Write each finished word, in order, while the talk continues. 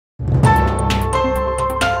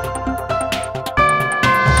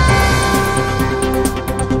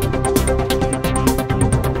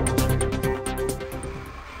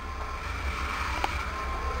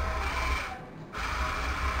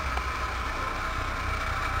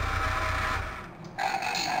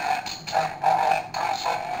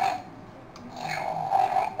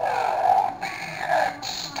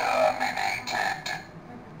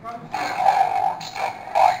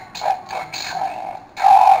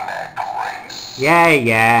Yeah,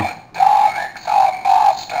 yeah. The Daleks are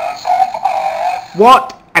masters of Earth.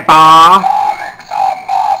 What? A bar? Daleks are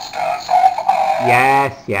masters of Earth.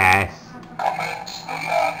 Yes, yes. Commence the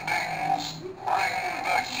landings. Bring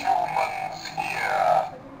the humans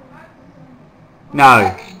here. No.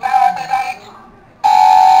 Exterminate. Exterminate.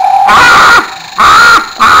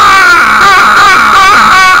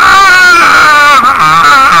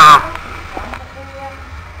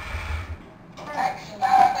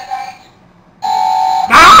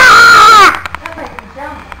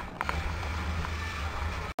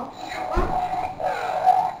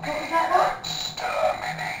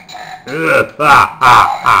 Exterminated.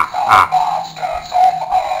 Masters of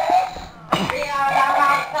Earth. We are the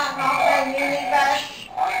master of the universe.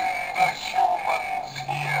 Bring the humans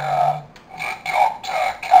here. The Doctor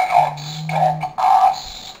cannot stop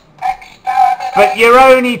us. Exterminate. But you're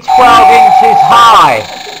only 12 inches high.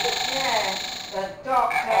 Yes, the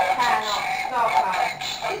doctor cannot stop us.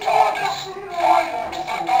 The TARDIS rivals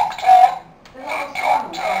the Doctor. The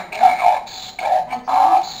Doctor cannot stop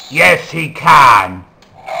us. Yes, he can.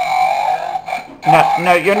 No,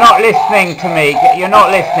 no, you're not listening to me. You're not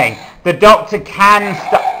listening. The Doctor can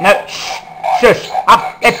stop. No, shh, shush,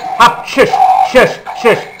 up, shush, shush,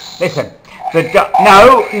 shush. Listen,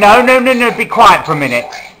 no. Be quiet for a minute.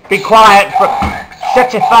 Be quiet for.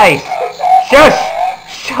 Shut your face. Shush,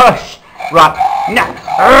 shush. Right, no.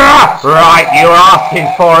 Right, you're asking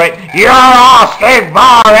for it. You're asking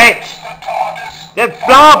for it.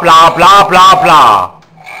 Blah blah blah blah blah.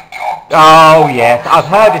 Oh yes, I've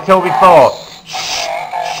heard it all before.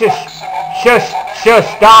 Shush, shush, shush,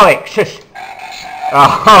 Dalek, shush.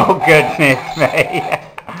 Oh goodness me.